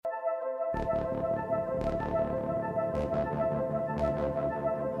Oh,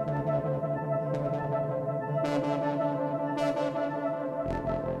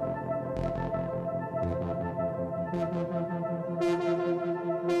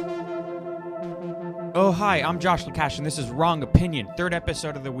 hi, I'm Josh Lakash, and this is Wrong Opinion, third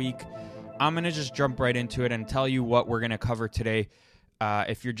episode of the week. I'm going to just jump right into it and tell you what we're going to cover today.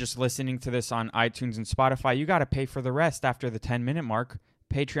 If you're just listening to this on iTunes and Spotify, you got to pay for the rest after the 10-minute mark,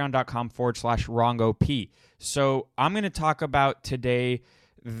 patreon.com/wrongop. So I'm going to talk about today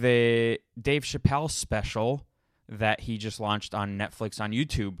the Dave Chappelle special that he just launched on Netflix on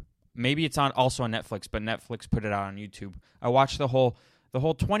YouTube. Maybe it's also on Netflix, but Netflix put it out on YouTube. I watched the whole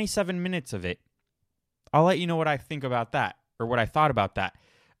 27 minutes of it. I'll let you know what I think about that, or what I thought about that.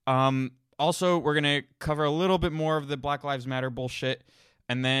 Also, we're going to cover a little bit more of the Black Lives Matter bullshit,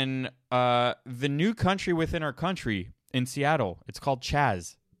 and then the new country within our country in Seattle. It's called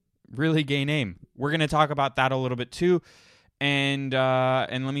Chaz. Really gay name. We're going to talk about that a little bit too, and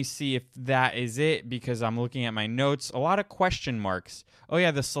let me see if that is it, because I'm looking at my notes. A lot of question marks. Oh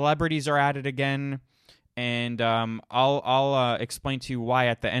yeah, the celebrities are at it again, and I'll explain to you why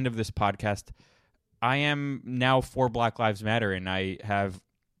at the end of this podcast. I am now for Black Lives Matter, and I have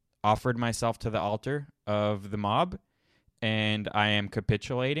offered myself to the altar of the mob, and I am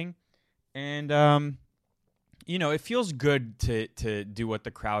capitulating. And, it feels good to do what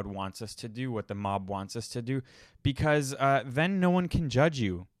the crowd wants us to do, what the mob wants us to do, because then no one can judge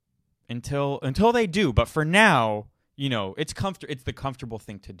you until they do. But for now, it's the comfortable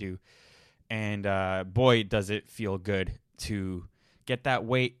thing to do. And boy, does it feel good to get that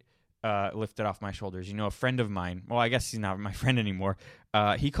weight lifted off my shoulders. A friend of mine, well, I guess he's not my friend anymore,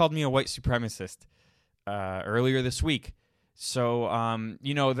 he called me a white supremacist earlier this week. So,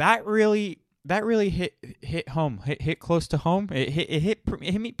 that really hit home, hit close to home. It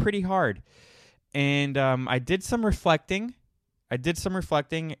hit me pretty hard. And I did some reflecting,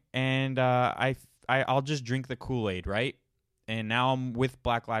 and I'll just drink the Kool-Aid, right? And now I'm with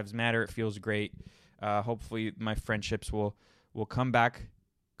Black Lives Matter. It feels great. Hopefully my friendships will come back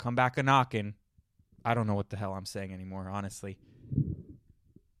a knocking. I don't know what the hell I'm saying anymore, honestly.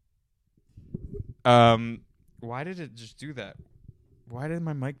 Why did it just do that? Why did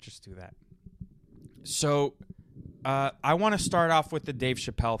my mic just do that? So, I want to start off with the Dave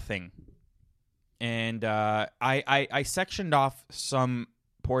Chappelle thing. And I sectioned off some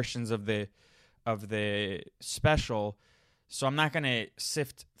portions of the special, so I'm not going to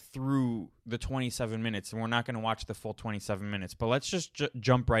sift through the 27 minutes, and we're not going to watch the full 27 minutes, but let's just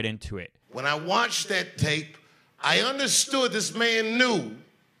jump right into it. When I watched that tape, I understood this man knew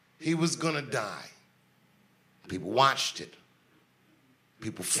he was going to die. People watched it.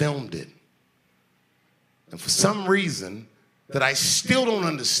 People filmed it. And for some reason that I still don't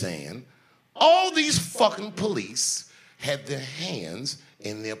understand, all these fucking police had their hands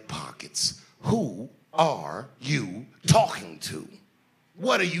in their pockets. Who are you talking to?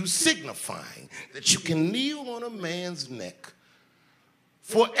 What are you signifying? That you can kneel on a man's neck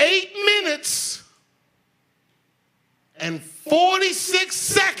for 8 minutes and 46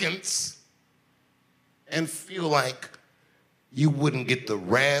 seconds and feel like you wouldn't get the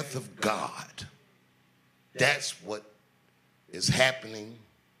wrath of God. That's what is happening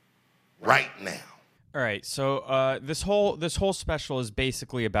right now. All right, so this whole special is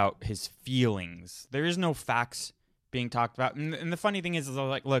basically about his feelings. There is no facts being talked about, and the funny thing is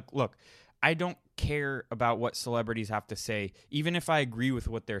like, look, I don't care about what celebrities have to say, even if I agree with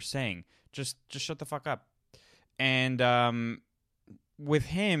what they're saying. Just shut the fuck up. And with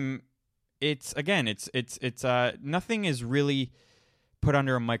him, it's nothing is really put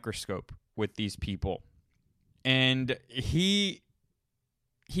under a microscope with these people, and he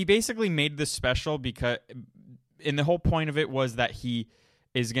basically made this special because, and the whole point of it was that he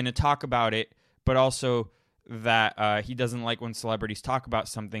is going to talk about it, but also that he doesn't like when celebrities talk about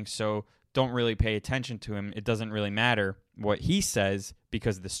something, so don't really pay attention to him. It doesn't really matter what he says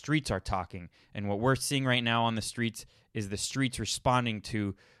because the streets are talking. And what we're seeing right now on the streets is the streets responding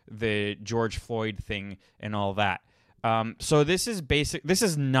to the George Floyd thing and all that. So this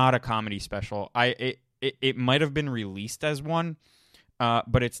is not a comedy special. It might have been released as one,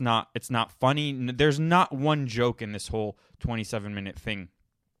 but it's not funny. There's not one joke in this whole 27-minute thing.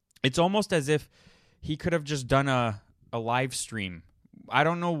 It's almost as if he could have just done a live stream. I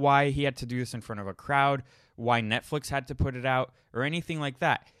don't know why he had to do this in front of a crowd, why Netflix had to put it out, or anything like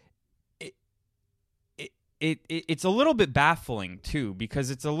that. It's a little bit baffling, too,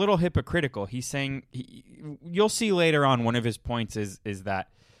 because it's a little hypocritical. He's saying, you'll see later on, one of his points is that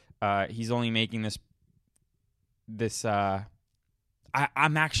he's only making this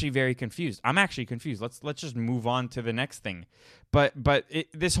I'm actually very confused. I'm actually confused. Let's just move on to the next thing. But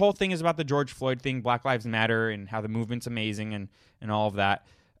this whole thing is about the George Floyd thing, Black Lives Matter, and how the movement's amazing and all of that.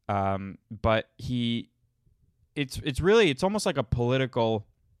 But it's almost like a political.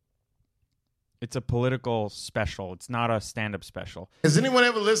 It's a political special. It's not a stand-up special. Has anyone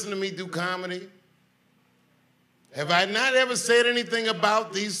ever listened to me do comedy? Have I not ever said anything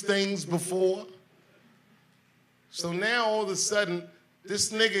about these things before? So now all of a sudden,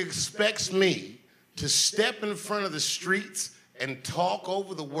 this nigga expects me to step in front of the streets and talk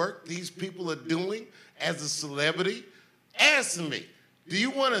over the work these people are doing as a celebrity? Answer me. Do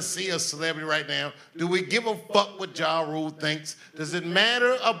you want to see a celebrity right now? Do we give a fuck what Ja Rule thinks? Does it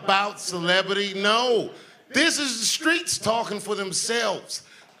matter about celebrity? No. This is the streets talking for themselves.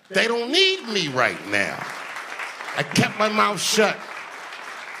 They don't need me right now. I kept my mouth shut.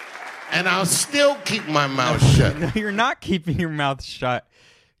 And I'll still keep my mouth shut. No, you're not keeping your mouth shut.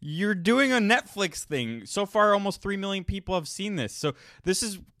 You're doing a Netflix thing. So far, almost 3 million people have seen this. So this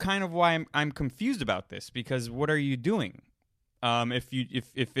is kind of why I'm confused about this, because what are you doing?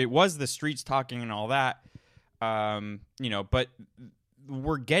 If it was the streets talking and all that, but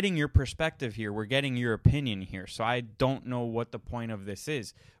we're getting your perspective here. We're getting your opinion here. So I don't know what the point of this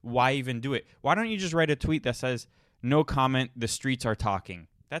is. Why even do it? Why don't you just write a tweet that says, "No comment, the streets are talking"?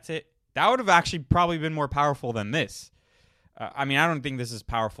 That's it. That would have actually probably been more powerful than this. I don't think this is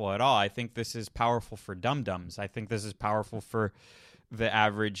powerful at all. I think this is powerful for dum-dums. I think this is powerful for the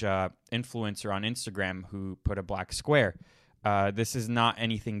average influencer on Instagram who put a black square. This is not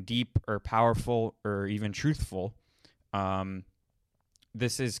anything deep or powerful or even truthful.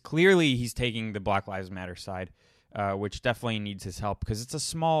 This is clearly he's taking the Black Lives Matter side, which definitely needs his help because it's a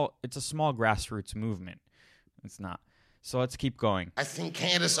small grassroots movement. It's not. So let's keep going. I think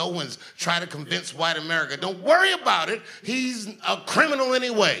Candace Owens tried to convince white America, don't worry about it. He's a criminal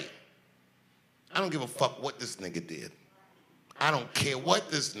anyway. I don't give a fuck what this nigga did. I don't care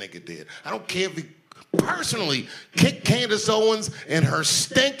what this nigga did. I don't care if he personally kicked Candace Owens in her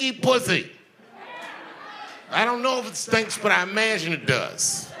stinky pussy. I don't know if it stinks, but I imagine it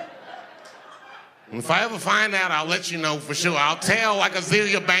does. And if I ever find out, I'll let you know for sure. I'll tell like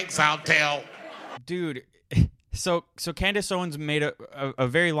Azealia Banks, I'll tell. Dude, so Candace Owens made a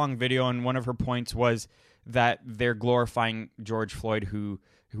very long video, and one of her points was that they're glorifying George Floyd, who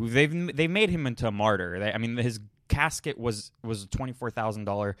they made him into a martyr. His casket was a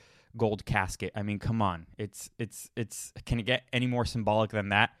 $24,000 gold casket. I mean, come on. It's can it get any more symbolic than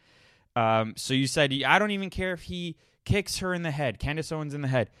that? So you said, I don't even care if he kicks her in the head, Candace Owens in the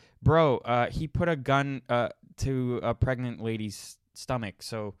head. Bro, he put a gun to a pregnant lady's stomach.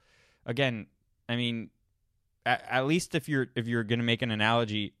 So again, at least if you're gonna make an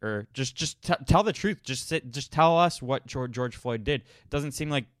analogy, or just tell the truth, just tell us what George Floyd did. It doesn't seem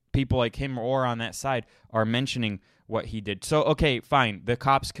like people like him or on that side are mentioning what he did. So okay, fine, the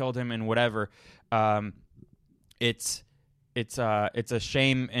cops killed him and whatever. It's a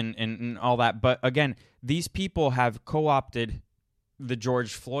shame and all that. But again, these people have co-opted the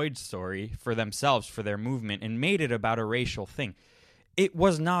George Floyd story for themselves, for their movement, and made it about a racial thing. It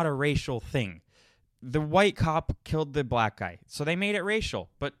was not a racial thing. The white cop killed the black guy, so they made it racial.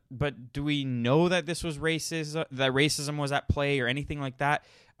 But do we know that this was racist, that racism was at play or anything like that?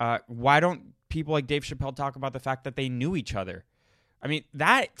 Why don't people like Dave Chappelle talk about the fact that they knew each other?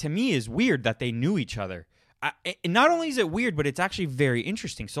 That to me is weird that they knew each other. Not only is it weird, but it's actually very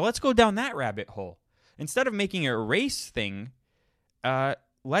interesting. So let's go down that rabbit hole. Instead of making it a race thing,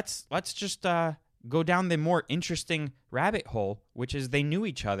 let's just go down the more interesting rabbit hole, which is they knew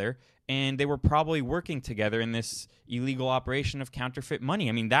each other and they were probably working together in this illegal operation of counterfeit money.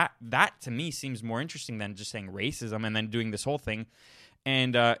 That to me seems more interesting than just saying racism and then doing this whole thing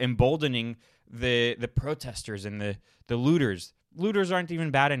and emboldening the protesters and the looters. Looters aren't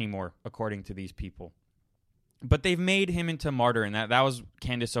even bad anymore, according to these people. But they've made him into a martyr, and that was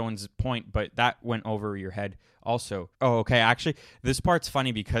Candace Owens' point, but that went over your head also. Oh, okay. Actually, this part's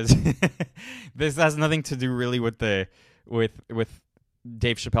funny because this has nothing to do really with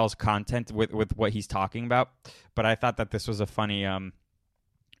Dave Chappelle's content, with what he's talking about. But I thought that this was a funny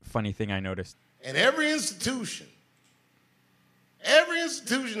thing I noticed. And every institution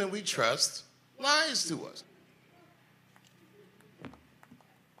that we trust lies to us.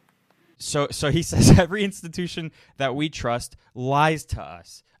 So he says every institution that we trust lies to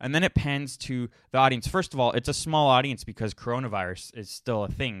us. And then it pans to the audience. First of all, it's a small audience because coronavirus is still a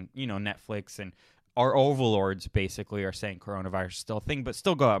thing. Netflix and our overlords basically are saying coronavirus is still a thing, but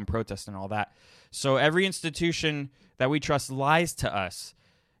still go out and protest and all that. So every institution that we trust lies to us.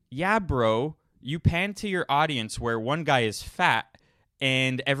 Yeah, bro, you pan to your audience where one guy is fat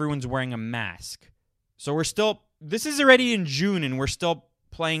and everyone's wearing a mask. So this is already in June, and we're still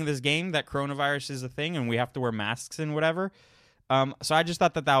playing this game that coronavirus is a thing and we have to wear masks and whatever. So I just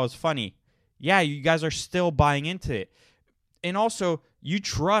thought that was funny. Yeah, you guys are still buying into it. And also, you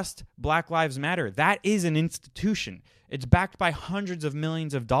trust Black Lives Matter. That is an institution. It's backed by hundreds of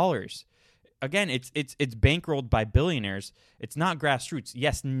millions of dollars. Again, it's bankrolled by billionaires. It's not grassroots.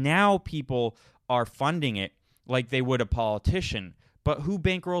 Yes, now people are funding it like they would a politician. But who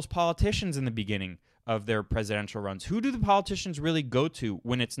bankrolls politicians in the beginning of their presidential runs? Who do the politicians really go to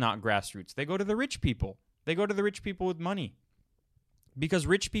when it's not grassroots? They go to the rich people. They go to the rich people with money. Because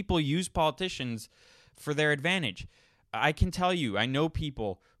rich people use politicians for their advantage. I can tell you, I know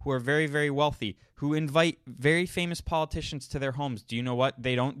people who are very, very wealthy who invite very famous politicians to their homes. Do you know what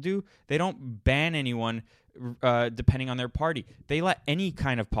they don't do? They don't ban anyone depending on their party. They let any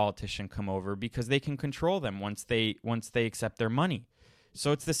kind of politician come over because they can control them once they accept their money.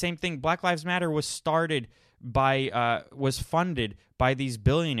 So it's the same thing. Black Lives Matter was funded by these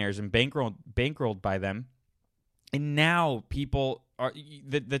billionaires and bankrolled by them. And now people are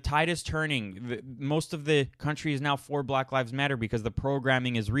the tide is turning. Most of the country is now for Black Lives Matter because the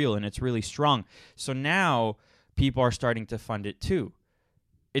programming is real and it's really strong. So now people are starting to fund it too.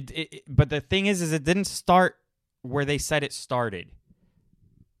 But the thing is it didn't start where they said it started.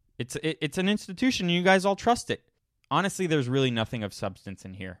 It's an institution. And you guys all trust it. Honestly, there's really nothing of substance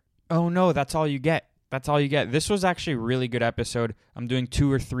in here. Oh no, that's all you get. That's all you get. This was actually a really good episode. I'm doing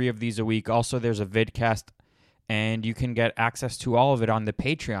 2 or 3 of these a week. Also, there's a vidcast. And you can get access to all of it on the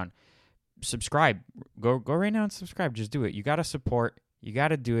Patreon. Subscribe. Go right now and subscribe. Just do it. You got to support. You got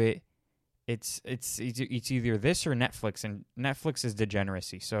to do it. It's either this or Netflix, and Netflix is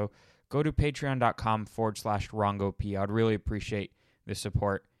degeneracy. So go to patreon.com/RongoP. I'd really appreciate the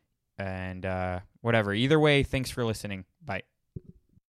support. And whatever. Either way, thanks for listening. Bye.